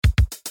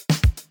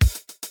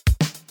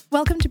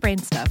Welcome to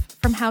BrainStuff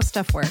from How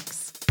Stuff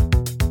Works.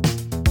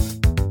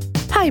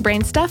 Hi,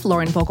 BrainStuff.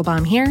 Lauren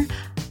Vogelbaum here.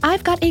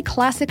 I've got a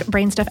classic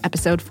BrainStuff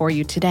episode for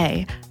you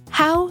today.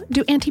 How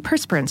do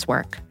antiperspirants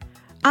work?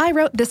 I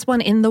wrote this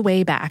one in the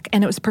way back,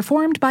 and it was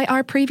performed by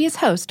our previous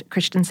host,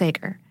 Christian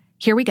Sager.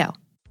 Here we go.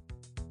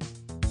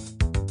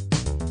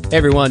 Hey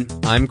everyone,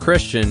 I'm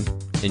Christian,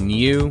 and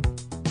you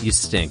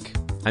stink.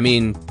 I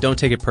mean, don't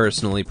take it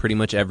personally, pretty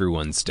much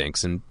everyone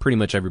stinks, and pretty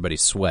much everybody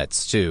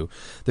sweats, too.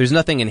 There's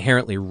nothing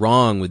inherently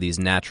wrong with these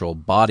natural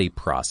body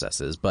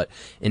processes, but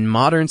in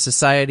modern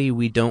society,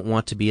 we don't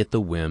want to be at the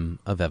whim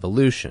of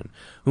evolution.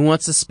 Who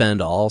wants to spend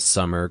all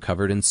summer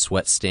covered in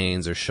sweat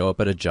stains or show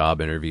up at a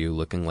job interview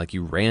looking like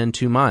you ran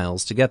 2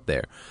 miles to get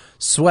there?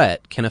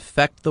 Sweat can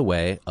affect the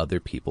way other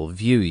people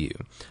view you.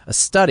 A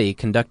study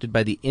conducted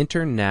by the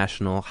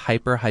International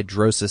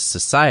Hyperhidrosis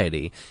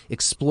Society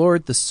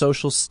explored the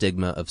social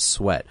stigma of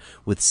sweat,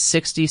 with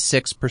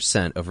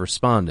 66% of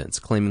respondents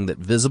claiming that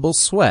visible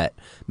sweat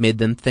made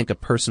them think a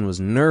person was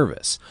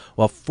nervous,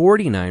 while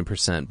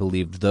 49%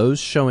 believed those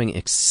showing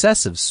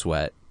excessive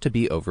sweat to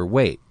be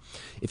overweight.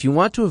 If you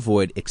want to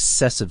avoid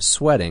excessive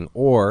sweating,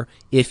 or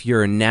if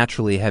you're a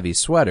naturally heavy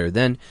sweater,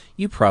 then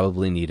you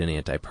probably need an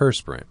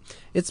antiperspirant.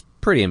 It's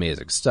pretty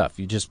amazing stuff.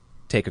 You just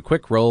take a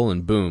quick roll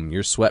and boom,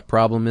 your sweat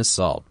problem is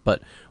solved.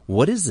 But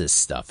what is this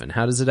stuff and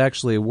how does it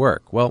actually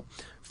work? Well,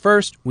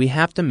 first, we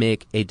have to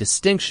make a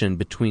distinction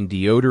between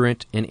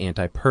deodorant and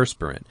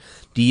antiperspirant.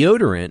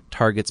 Deodorant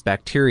targets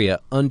bacteria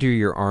under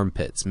your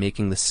armpits,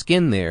 making the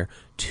skin there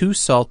too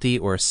salty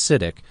or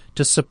acidic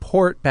to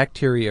support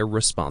bacteria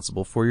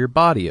responsible for your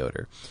body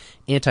odor.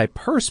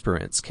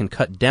 Antiperspirants can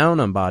cut down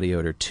on body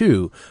odor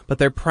too, but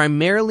they're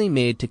primarily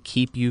made to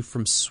keep you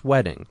from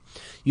sweating.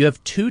 You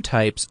have 2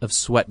 types of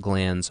sweat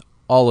glands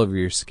all over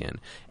your skin,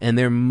 and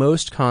they're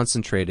most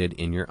concentrated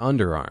in your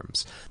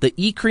underarms. The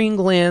eccrine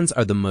glands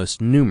are the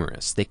most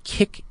numerous. They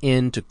kick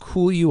in to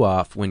cool you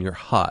off when you're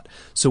hot.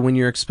 So when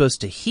you're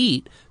exposed to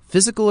heat,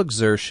 physical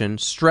exertion,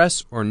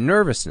 stress, or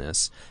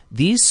nervousness,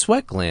 these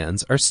sweat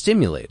glands are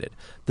stimulated.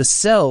 The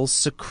cells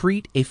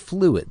secrete a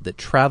fluid that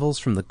travels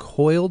from the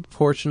coiled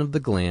portion of the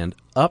gland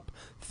up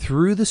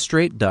through the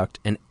straight duct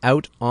and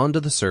out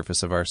onto the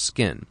surface of our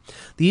skin.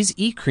 These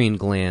eccrine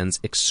glands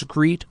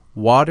excrete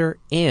water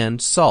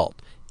and salt,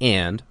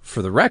 and,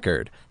 for the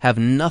record, have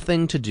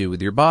nothing to do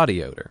with your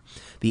body odor.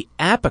 The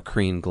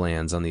apocrine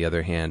glands, on the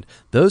other hand,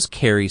 those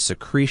carry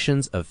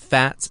secretions of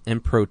fats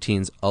and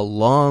proteins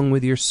along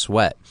with your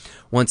sweat.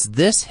 Once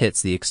this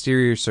hits the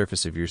exterior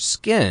surface of your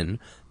skin,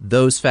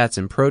 those fats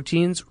and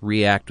proteins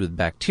react with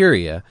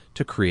bacteria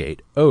to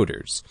create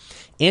odors.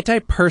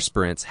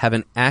 Antiperspirants have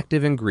an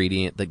active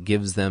ingredient that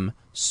gives them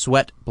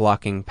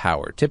sweat-blocking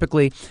power.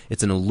 Typically,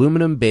 it's an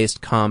aluminum-based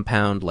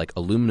compound like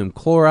aluminum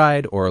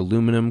chloride or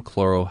aluminum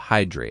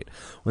chlorohydrate.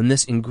 When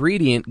this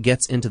ingredient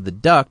gets into the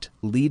duct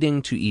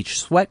leading to each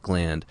sweat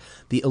gland,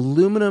 the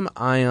aluminum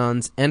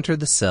ions enter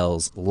the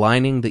cells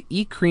lining the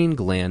eccrine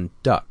gland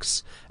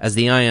ducts. As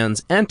the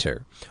ions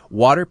enter,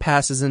 water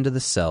passes into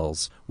the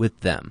cells with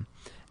them.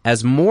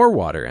 As more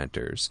water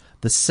enters,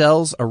 the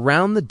cells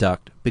around the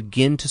duct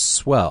begin to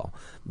swell.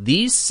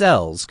 These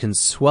cells can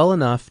swell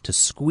enough to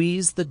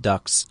squeeze the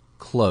ducts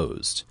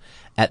closed.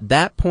 At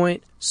that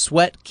point,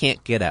 sweat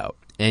can't get out,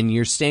 and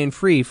you're staying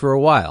free for a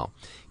while.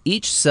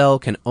 Each cell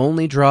can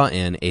only draw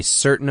in a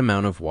certain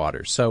amount of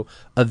water, so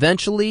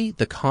eventually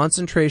the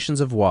concentrations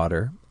of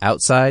water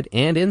outside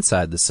and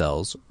inside the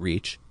cells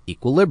reach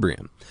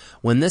equilibrium.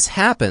 When this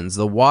happens,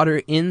 the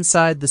water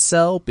inside the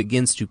cell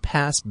begins to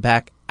pass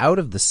back out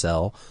of the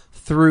cell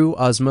through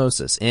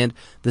osmosis, and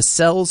the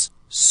cell's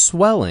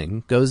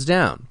swelling goes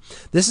down.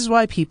 This is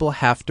why people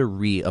have to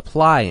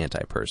reapply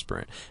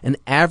antiperspirant. An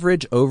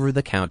average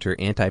over-the-counter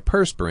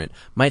antiperspirant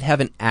might have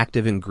an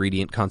active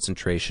ingredient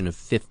concentration of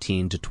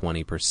 15 to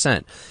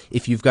 20%.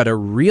 If you've got a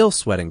real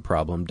sweating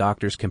problem,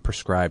 doctors can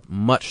prescribe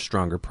much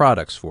stronger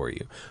products for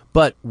you.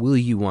 But will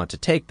you want to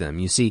take them?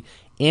 You see,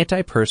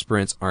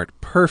 antiperspirants aren't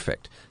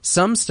perfect.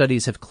 Some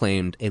studies have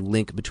claimed a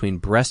link between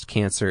breast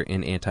cancer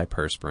and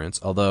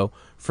antiperspirants, although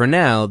for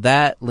now,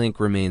 that link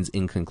remains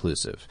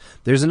inconclusive.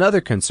 There's another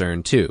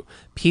concern, too.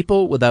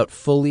 People without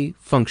fully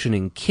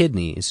functioning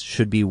kidneys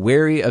should be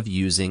wary of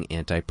using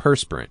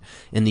antiperspirant.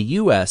 In the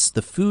U.S.,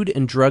 the Food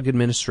and Drug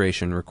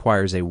Administration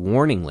requires a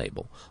warning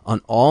label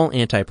on all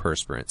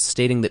antiperspirants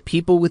stating that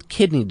people with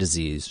kidney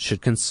disease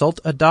should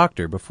consult a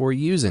doctor before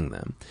using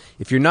them.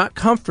 If you're not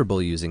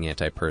comfortable using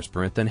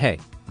antiperspirant, then hey,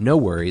 no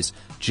worries.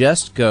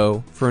 Just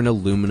go for an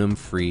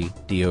aluminum-free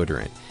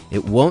deodorant.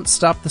 It won't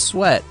stop the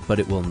sweat, but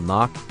it will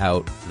knock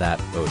out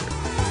that odor.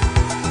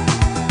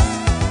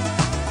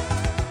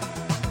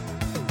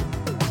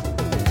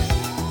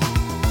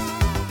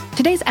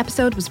 Today's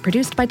episode was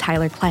produced by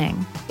Tyler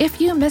Klang. If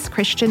you miss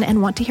Christian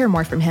and want to hear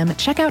more from him,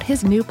 check out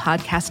his new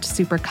podcast,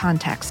 Super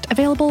Context,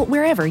 available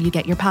wherever you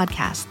get your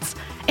podcasts.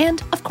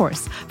 And, of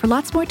course, for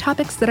lots more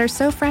topics that are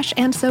so fresh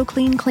and so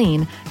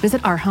clean,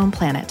 visit our home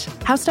planet,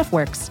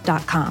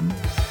 howstuffworks.com.